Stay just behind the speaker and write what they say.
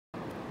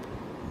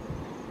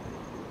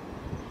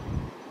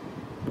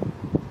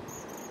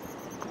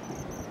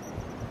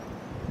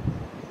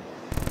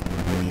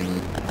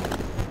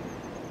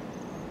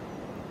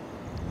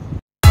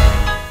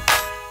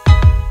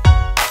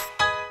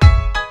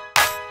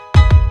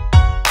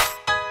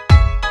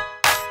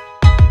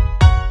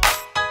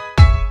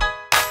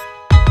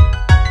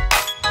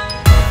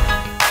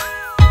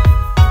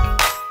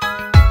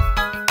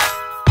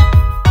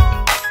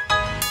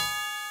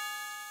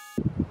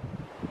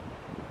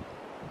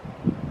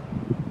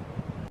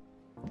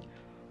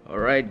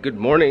Alright, good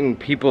morning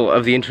people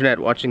of the internet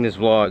watching this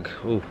vlog.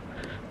 Ooh,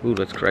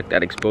 let's correct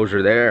that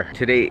exposure there.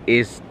 Today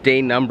is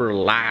day number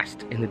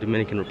last in the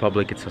Dominican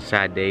Republic. It's a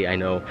sad day, I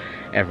know.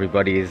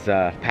 Everybody is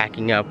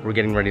packing up, we're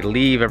getting ready to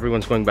leave.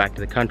 Everyone's going back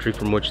to the country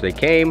from which they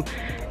came.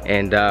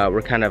 And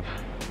we're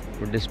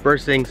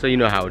dispersing, so you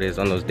know how it is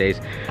on those days.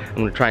 I'm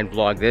gonna try and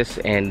vlog this,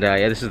 and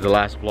yeah, this is the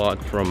last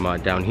vlog from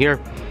down here.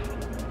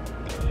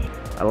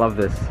 I love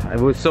this. It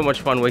was so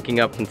much fun waking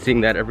up and seeing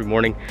that every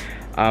morning.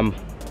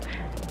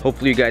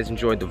 Hopefully you guys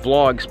enjoyed the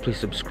vlogs. Please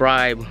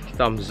subscribe,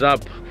 thumbs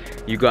up.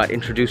 You got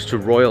introduced to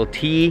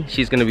Royalty.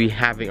 She's gonna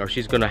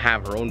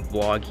have her own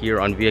vlog here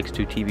on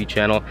VX2 TV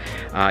channel.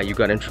 You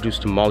got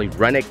introduced to Molly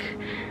Rennick,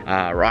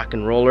 rock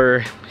and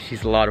roller.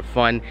 She's a lot of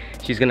fun.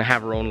 She's gonna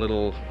have her own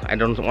little, I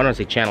don't want to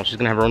say channel, she's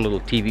gonna have her own little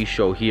TV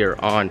show here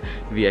on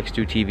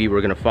VX2 TV.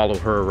 We're gonna follow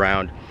her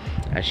around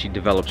as she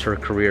develops her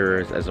career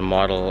as a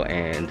model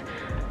and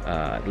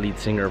lead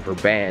singer of her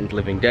band,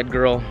 Living Dead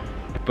Girl.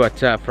 But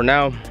for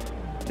now,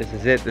 this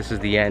is it. This is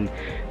the end.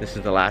 This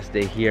is the last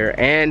day here,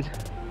 and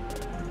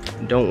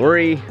don't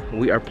worry,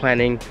 we are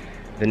planning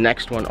the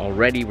next one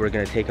already. We're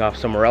gonna take off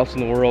somewhere else in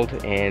the world,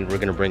 and we're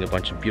gonna bring a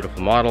bunch of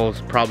beautiful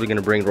models. Probably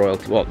gonna bring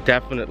Royalty, well,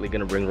 definitely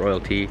gonna bring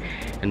Royalty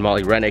and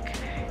Molly Rennick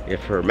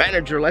if her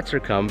manager lets her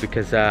come,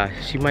 because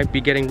she might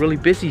be getting really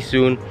busy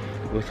soon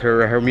with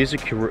her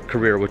music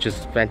career, which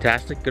is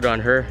fantastic. Good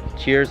on her.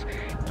 Cheers.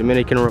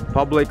 Dominican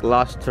Republic,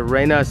 Las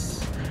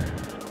Terrenas.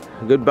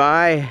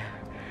 Goodbye.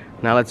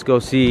 Now let's go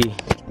see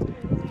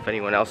if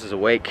anyone else is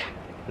awake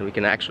and we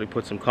can actually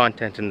put some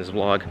content in this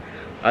vlog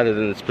other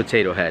than this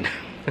potato head.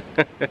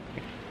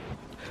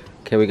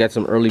 Okay, we got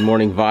some early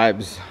morning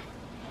vibes.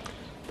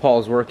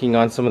 Paul's working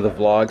on some of the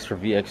vlogs for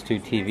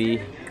VX2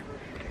 TV.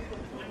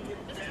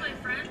 This is my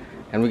friend.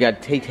 And we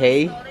got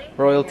Tay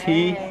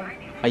Royalty.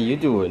 How you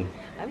doing?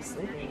 I'm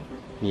sleeping.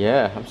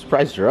 Yeah, I'm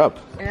surprised you're up.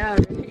 Yeah.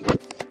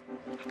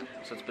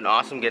 So it's been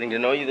awesome getting to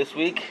know you this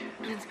week.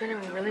 It's been a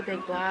really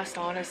big blast,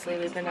 honestly.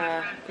 We've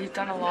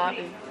done a lot.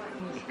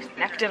 We've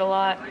connected a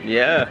lot.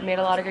 Yeah. Made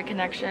a lot of good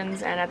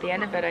connections, and at the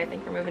end of it, I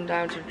think we're moving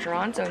down to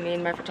Toronto. Me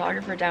and my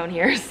photographer down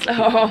here,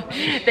 so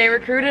they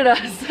recruited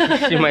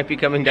us. She might be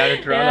coming down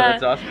to Toronto. Yeah.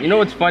 That's awesome. You know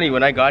what's funny?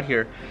 When I got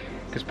here,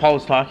 because Paul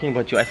was talking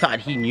about you, I thought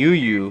he knew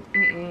you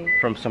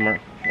from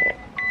somewhere.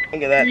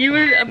 Look at that. You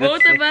were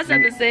both of us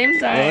at the same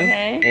time,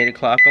 hey? 8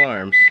 o'clock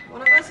alarms.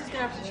 One of us is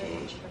gonna have to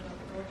change.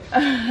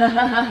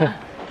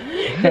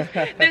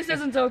 This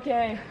isn't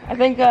okay. I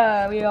think we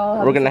all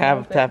have. We're gonna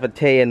have to have a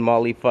Tay and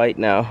Molly fight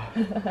now.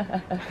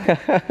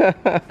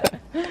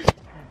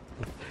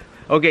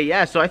 Okay,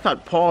 yeah. So I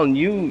thought Paul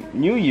knew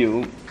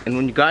you, and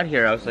when you got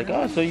here, I was like,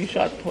 oh, so you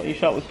shot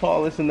with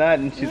Paul, this and that,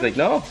 and she's like,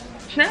 no.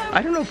 No.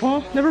 I don't know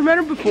Paul. Never met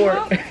him before.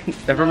 No.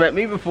 Never met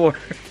me before.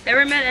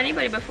 Never met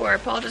anybody before.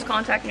 Paul just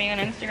contacted me on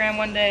Instagram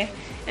one day.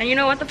 And you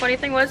know what the funny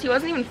thing was? He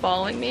wasn't even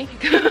following me.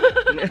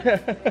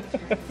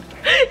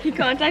 He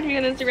contacted me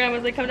on Instagram,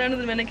 was like, come down to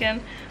the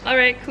Dominican.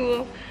 Alright,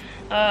 cool.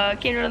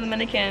 Came down to the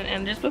Dominican,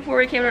 and just before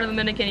he came down to the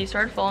Dominican, he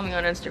started following me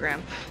on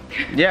Instagram.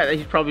 Yeah,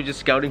 he's probably just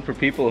scouting for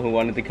people who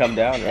wanted to come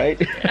down, right?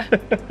 Yeah.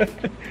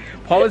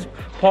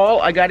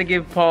 Paul, I gotta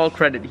give Paul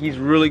credit. He's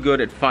really good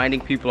at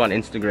finding people on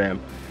Instagram.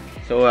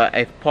 So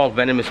if Paul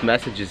Venomous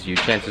messages you,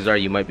 chances are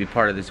you might be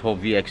part of this whole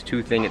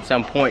VX2 thing at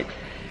some point.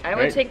 I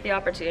would take the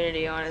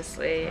opportunity,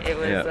 honestly. It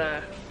was,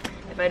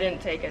 if I didn't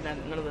take it, then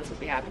none of this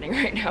would be happening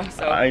right now.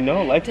 So I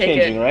know, life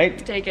changing, right?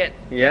 Take it.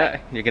 Yeah,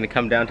 you're gonna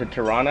come down to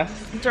Toronto.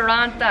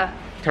 Toronto.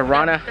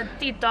 The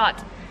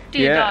T-dot.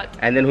 Yeah,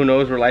 and then who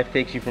knows where life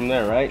takes you from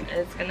there, right?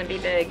 It's gonna be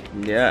big.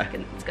 Yeah.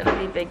 It's gonna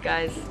be big,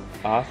 guys.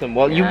 Awesome.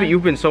 Well,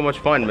 you've been so much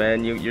fun,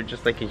 man. You're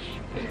just like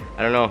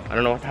I don't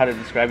know how to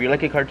describe you. You're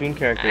like a cartoon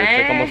character.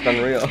 It's like almost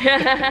unreal.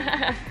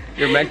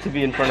 You're meant to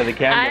be in front of the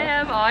camera. I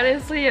am,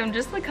 honestly. I'm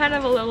just like kind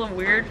of a little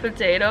weird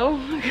potato.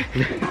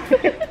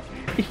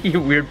 You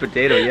weird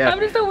potato, yeah. I'm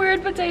just a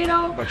weird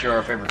potato. But you're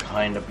our favorite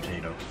kind of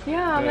potato.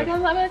 Yeah, I'm a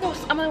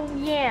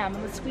yam.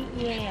 I'm a sweet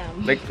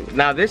yam. Like,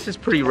 now this is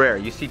pretty rare.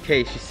 You see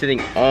Tay, she's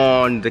sitting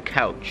on the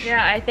couch.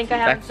 Yeah, I think I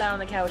haven't sat on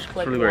the couch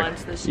like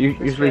once this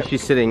Usually trip.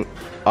 she's sitting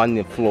on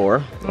the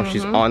floor, or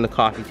she's on the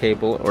coffee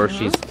table, or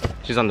she's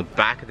on the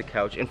back of the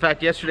couch. In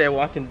fact, yesterday I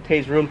walked into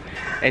Tay's room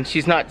and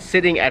she's not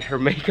sitting at her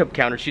makeup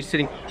counter, she's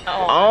sitting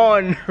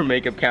on her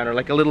makeup counter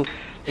like a little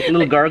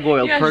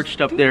gargoyle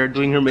perched up there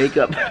doing her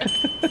makeup.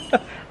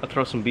 I'll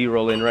throw some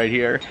B-roll in right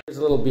here. Here's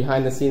a little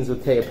behind the scenes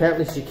with Tay.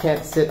 Apparently she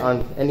can't sit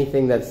on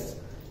anything that's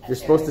you're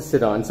supposed to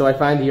sit on, so I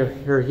find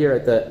her here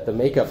at the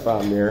makeup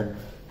mirror.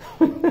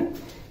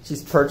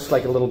 She's perched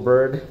like a little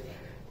bird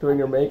doing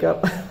her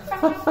makeup.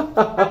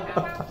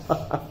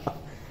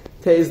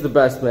 Tay's the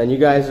best, man. You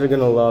guys are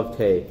gonna love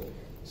Tay.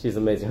 She's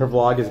amazing. Her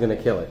vlog is gonna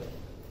kill it.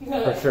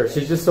 For sure.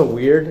 She's just so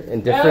weird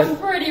and different.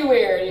 That's pretty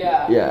weird,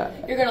 yeah. Yeah.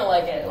 You're gonna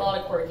like it. A lot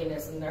of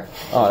quirkiness in there.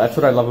 Oh, that's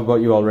what I love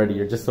about you already.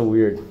 You're just so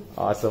weird.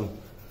 Awesome.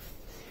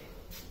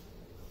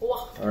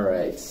 Wow.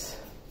 Alright.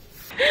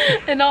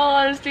 In all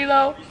honesty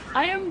though,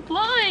 I am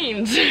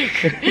blind.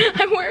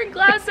 I'm wearing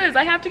glasses.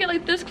 I have to get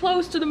like this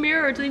close to the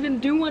mirror to even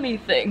do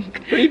anything.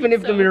 But even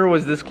if the mirror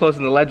was this close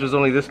and the ledge was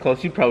only this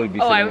close, you'd probably be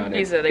sitting on it. Oh, I would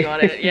be sitting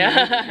on it,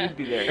 yeah. You'd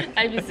be there.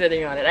 I'd be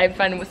sitting on it. I'd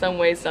find some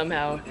way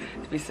somehow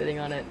to be sitting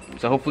on it.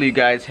 So hopefully you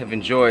guys have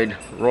enjoyed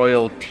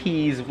Royal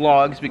T's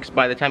vlogs, because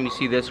by the time you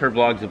see this, her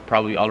vlogs have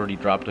probably already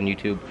dropped on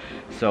YouTube.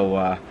 So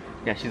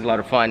yeah, she's a lot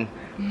of fun.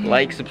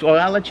 Like, subscribe. Oh,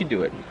 I'll let you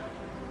do it.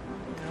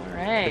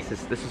 Alright.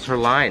 This is her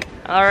line.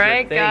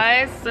 Alright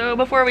guys, so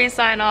before we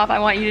sign off, I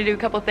want you to do a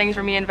couple things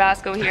for me and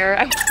Vasko here.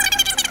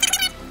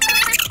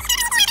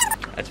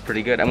 That's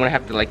pretty good. I'm gonna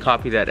have to like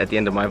copy that at the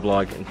end of my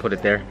vlog and put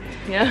it there.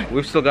 Yeah.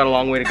 We've still got a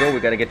long way to go.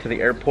 We gotta get to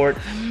the airport.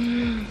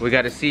 We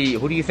gotta see,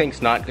 who do you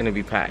think's not gonna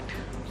be packed?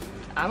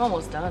 I'm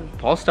almost done.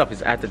 Paul's stuff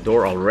is at the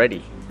door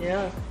already.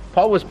 Yeah.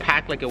 Paul was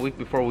packed like a week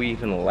before we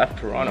even left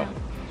Toronto. Yeah.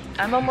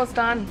 I'm almost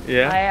done.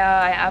 Yeah?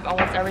 I have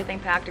almost everything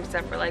packed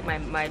except for like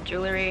my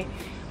jewelry,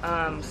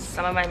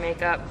 some of my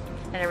makeup,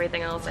 and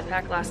everything else. I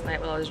packed last night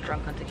while I was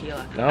drunk on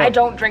tequila. Oh. I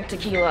don't drink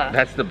tequila.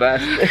 That's the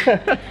best.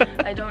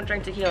 I don't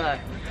drink tequila.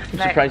 I'm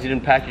surprised you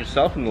didn't pack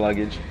yourself in the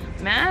luggage.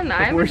 Man,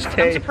 I'm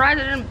surprised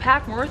I didn't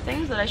pack more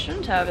things that I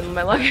shouldn't have in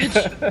my luggage.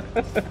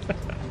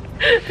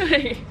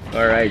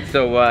 Alright,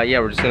 so yeah,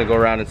 we're just gonna go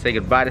around and say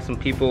goodbye to some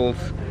people.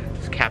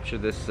 Just capture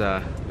this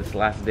this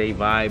last day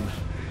vibe.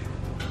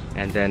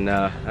 And then,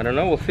 I don't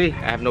know, we'll see.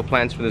 I have no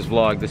plans for this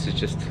vlog. This is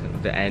just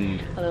the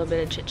end. A little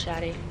bit of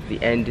chit-chatty.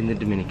 The end in the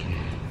Dominican.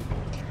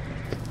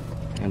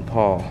 And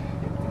Paul,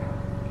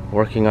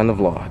 working on the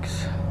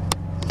vlogs.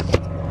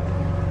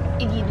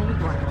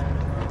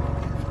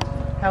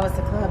 How was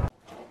the club?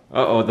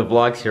 Uh-oh, the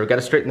vlog's here. We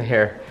gotta straighten the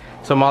hair.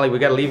 So Molly, we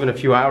gotta leave in a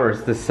few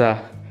hours. This,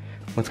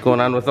 what's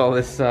going on with all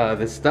this,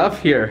 this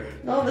stuff here?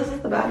 No, this is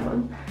the bad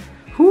one.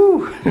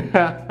 Whew.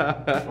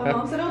 My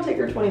mom said it'll take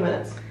her 20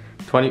 minutes.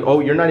 20, oh,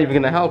 you're not even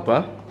gonna help,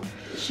 huh?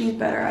 She's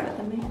better at it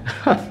than me.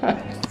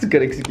 It's a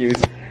good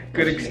excuse.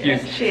 Good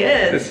excuse. She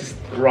is. This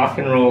is rock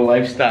and roll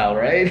lifestyle,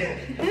 right?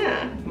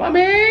 Yeah.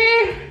 Mommy!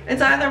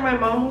 It's either my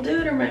mom will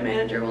do it or my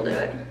manager will do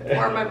it.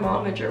 Or my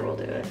momager will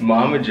do it.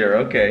 Momager,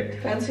 okay.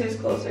 Depends who's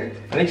closer.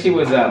 I think she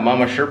was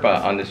Mama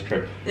Sherpa on this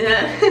trip.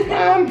 Yeah.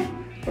 Mom,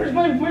 where's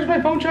my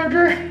phone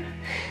charger?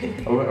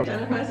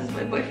 Identifies as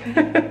my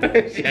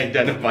boyfriend. She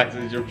identifies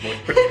as your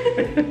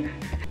boyfriend.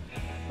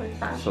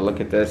 So look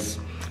at this.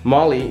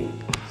 Molly,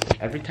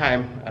 every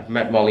time I've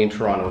met Molly in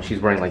Toronto, she's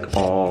wearing like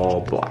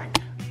all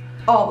black.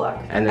 All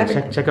black. And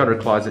then check out her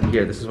closet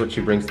here. This is what she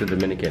brings to the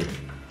Dominican.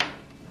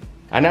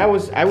 And I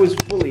was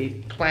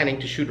fully planning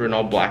to shoot her in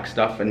all black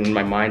stuff, and in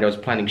my mind I was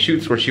planning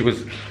shoots where she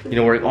was, you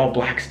know, wearing all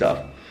black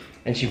stuff.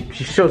 And she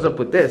shows up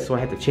with this, so I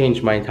had to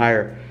change my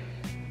entire,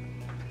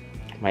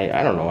 I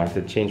don't know, I have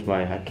to change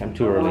my, I'm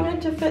too early. I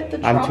wanted to fit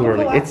the I'm too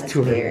early. tropical It's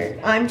too early. atmosphere.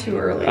 I'm too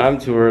early. I'm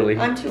too early.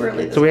 I'm too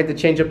early. So we had to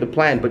change up the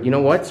plan, but you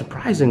know what?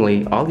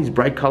 Surprisingly, all these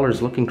bright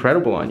colors look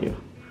incredible on you.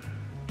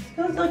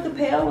 It's like the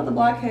pale with the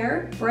black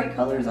hair. Bright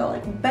colors are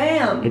like,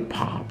 bam! It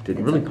popped. It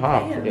It's really like,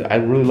 popped. bam. I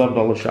really loved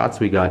all the shots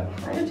we got.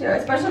 I do too. I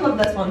especially love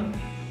this one.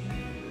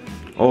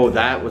 Oh,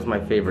 that was my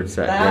favorite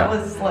set. That yeah.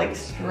 was like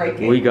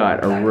striking. We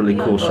got a That really could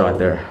be cool on shot Vogue.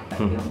 there. That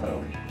could be on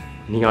Vogue.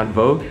 Neon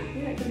Vogue? Yeah,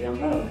 it could be on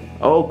Vogue.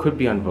 Oh, could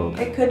be on Vogue.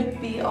 It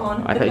could be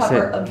on I the thought you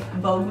cover said- of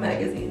Vogue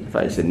magazine. I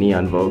thought you said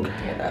Neon Vogue.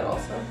 Yeah, that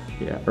also.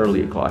 Yeah,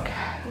 early o'clock.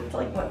 It's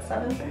like what,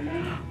 7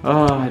 something?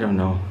 Oh, I don't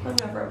know. I'm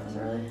never up this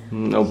early.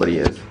 Nobody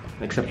is,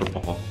 except for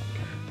Paul.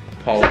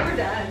 Paul. Except for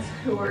dads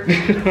who work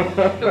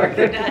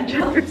their dad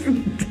jobs.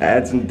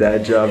 Dads and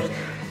dad jobs,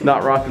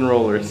 not rock and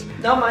rollers.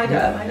 No, my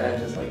dad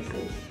just like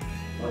sleeps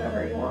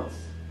whatever he wants.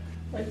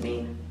 Like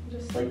me,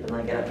 just sleep and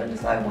I get up and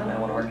decide when I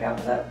want to work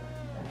after that.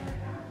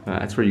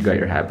 That's where you got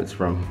your habits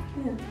from.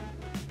 Yeah,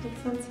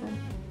 makes sense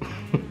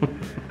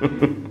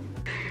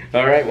now.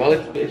 All right, well,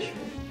 it's bitch.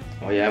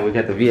 Oh yeah, we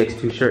got the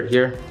VX2 shirt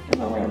here. I'm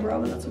not wearing a bra,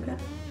 but that's okay.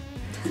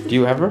 Do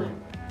you ever?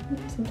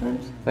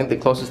 Sometimes. I think the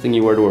closest thing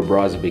you wear to a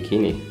bra is a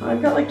bikini.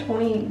 I've got like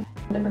 20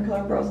 different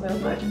color bras and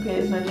those matching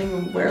PAs and I didn't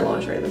even wear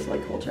lingerie. This is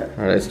like cool trip.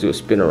 All right, let's do a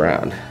spin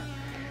around.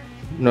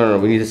 No,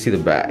 we need to see the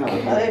back. No,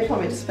 they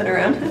told me to spin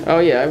around. Oh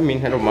yeah, I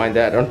mean, I don't mind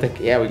that. I don't think,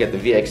 yeah, we got the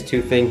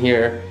VX2 thing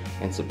here,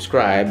 and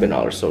subscribe and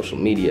all our social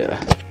media.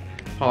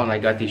 Paul and I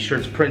got these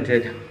shirts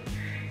printed,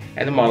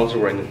 and the models are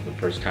wearing them for the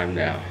first time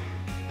now.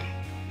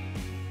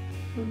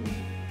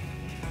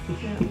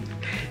 Yeah.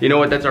 You know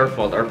what, that's our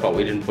fault,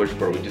 we didn't push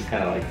for it. We just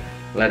kind of like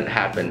let it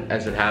happen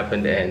as it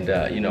happened,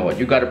 and you know what,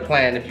 you got to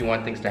plan if you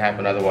want things to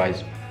happen,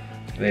 otherwise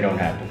they don't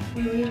happen.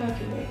 What are you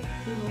talking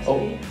about?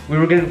 Oh, we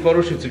were gonna do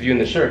photo shoots of you in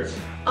the shirts.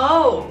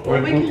 Oh,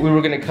 well, We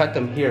were gonna cut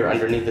them here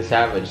underneath the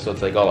Savage, so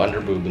it's like all under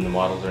boob, and the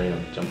models are, you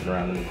know, jumping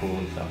around in the pool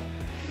and stuff.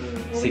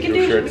 well, See-through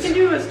we shirts. can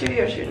do a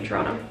studio shoot in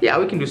Toronto. Yeah,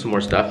 we can do some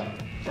more stuff.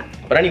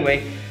 But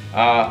anyway,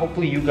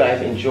 hopefully you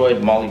guys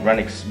enjoyed Molly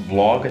Rennick's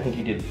vlog. I think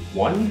you did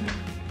one?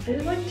 I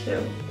did like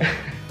 2.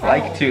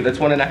 Like 2, that's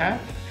 1.5?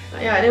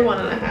 Yeah, I did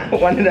 1.5.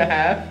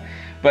 1.5.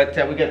 But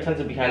we got tons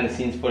of behind the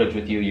scenes footage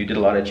with you. You did a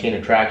lot of chain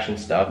attraction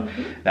stuff.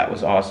 That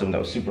was awesome, that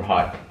was super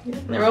hot. Yeah,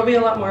 there will be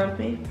a lot more of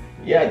me.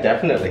 Yeah,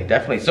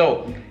 definitely.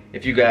 So,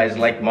 If you guys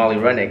like Molly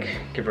Rennick,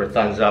 give her a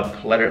thumbs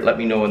up. Let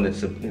me know in the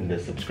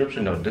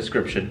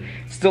description.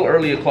 It's still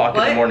early o'clock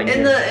in the morning.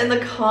 In the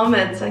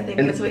comments, I think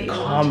that's what you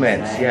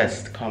comments, want to say.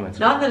 yes, the comments.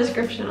 Not in the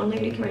description. Only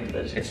if you can write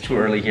the description. It's too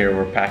early here.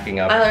 We're packing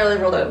up. I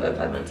literally rolled out of bed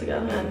 5 minutes ago,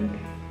 and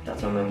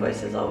that's why my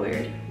voice is all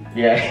weird.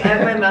 Yeah. I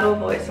have my metal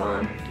voice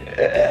on.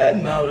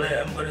 Molly,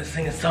 I'm gonna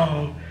sing a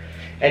song.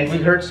 And we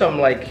heard some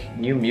like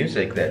new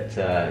music that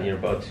you're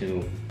about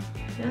to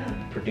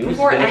produce.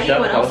 Before finish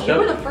anyone up, else, you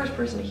were the first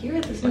person to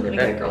hear this Living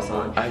White Girl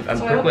song. I'm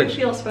so privileged. I hope you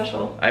feel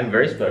special. I'm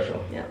very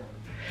special. Yeah,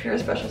 you're a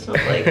special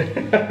snowflake.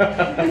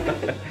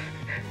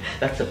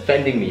 That's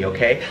offending me,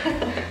 okay?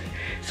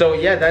 So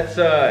yeah, that's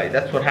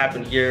what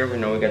happened here. You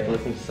know, we got to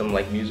listen to some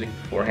like music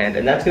beforehand,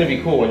 and that's gonna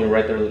be cool when you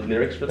write the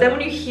lyrics for that. Then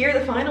when you hear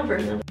the final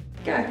version, I'm like,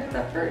 yeah, I heard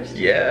that first.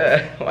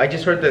 Yeah, well, I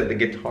just heard the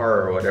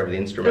guitar or whatever, the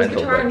instrumental.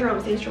 There's guitar and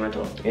drums, the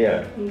instrumental.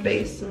 Yeah. And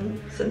bass and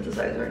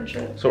synthesizer and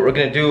shit. So what we're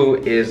gonna do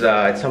is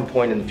at some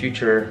point in the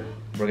future,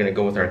 we're gonna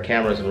go with our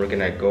cameras and we're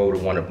gonna go to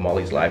one of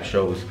Molly's live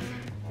shows,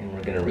 and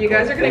we're gonna record. You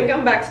guys are gonna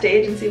come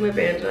backstage and see my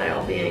band and I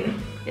all being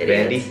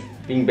idiots. Bandy?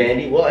 Being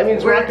bandy? Well, I mean,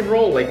 it's rock and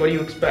roll. Like, what do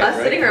you expect, Us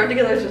right? sitting around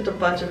together is just a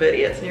bunch of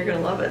idiots, and you're gonna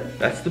love it.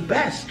 That's the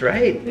best,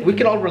 right? We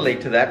can all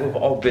relate to that. We've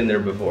all been there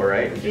before,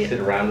 right? We just sit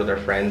around with our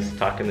friends,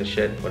 talking the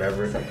shit,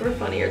 whatever. Except we're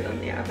funnier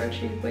than the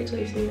average. You wait till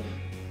you see it.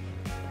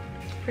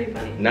 It's pretty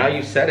funny. Now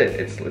you said it.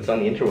 It's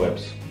on the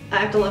interwebs. I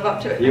have to live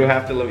up to it. You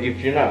have to live.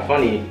 If you're not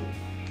funny,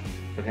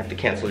 we're gonna have to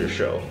cancel your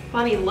show.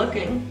 Funny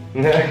looking.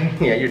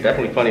 Yeah, you're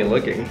definitely funny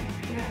looking.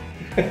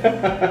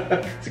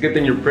 Yeah. It's a good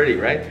thing you're pretty,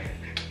 right?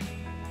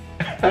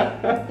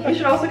 You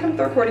should also come to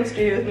the recording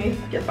studio with me.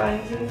 Get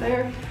bisons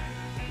there.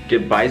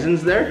 Get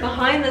bisons there?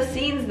 Behind the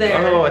scenes there.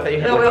 Oh, I thought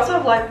you had. No, we like, also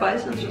have live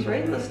bisons just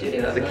right in the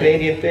studio. it's a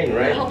Canadian thing, It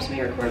right? helps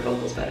me record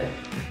vocals better.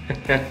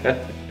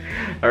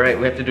 All right,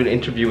 we have to do an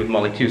interview with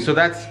Molly too. So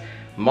that's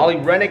Molly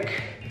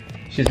Rennick.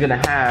 She's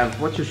gonna have,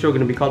 what's your show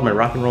gonna be called? My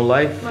Rock and Roll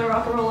Life? My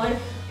rock and roll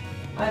life.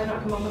 I have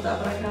not come up with that,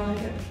 but I kind of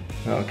like it.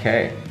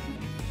 Okay.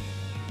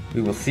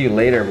 We will see you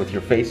later with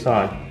your face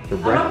on for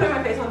I'm not breakfast. putting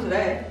my face on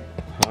today.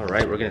 All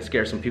right, we're gonna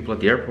scare some people at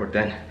the airport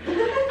then.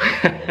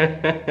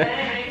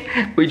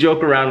 We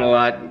joke around a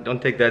lot.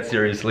 Don't take that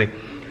seriously.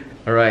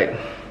 All right,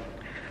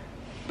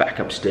 back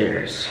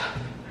upstairs.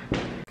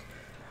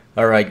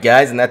 Alright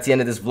guys, and that's the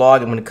end of this vlog.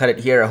 I'm going to cut it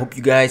here. I hope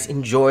you guys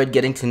enjoyed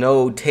getting to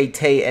know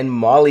Tay and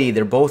Molly.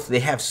 They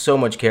have so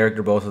much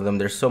character, both of them.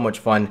 They're so much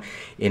fun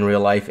in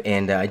real life,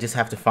 and I just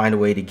have to find a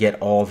way to get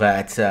all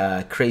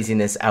that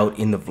craziness out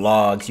in the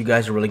vlogs. You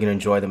guys are really going to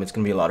enjoy them. It's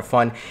going to be a lot of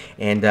fun.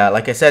 And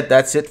like I said,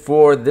 that's it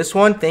for this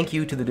one. Thank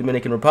you to the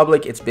Dominican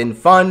Republic. It's been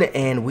fun,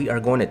 and we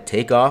are going to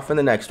take off in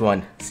the next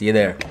one. See you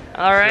there.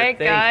 Alright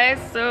guys,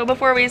 so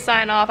before we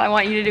sign off, I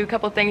want you to do a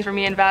couple things for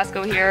me and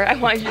Vasko here. I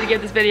want you to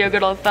give this video a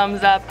good old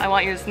thumbs up. I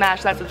want you to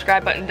smash that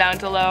subscribe button down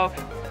below.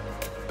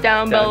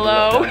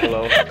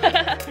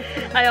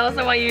 I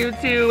also want you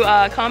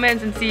to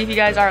comment and see if you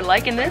guys are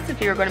liking this,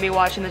 if you're going to be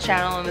watching the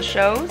channel and the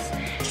shows.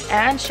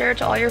 And share it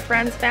to all your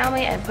friends,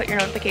 family, and put your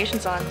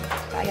notifications on.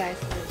 Bye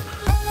guys.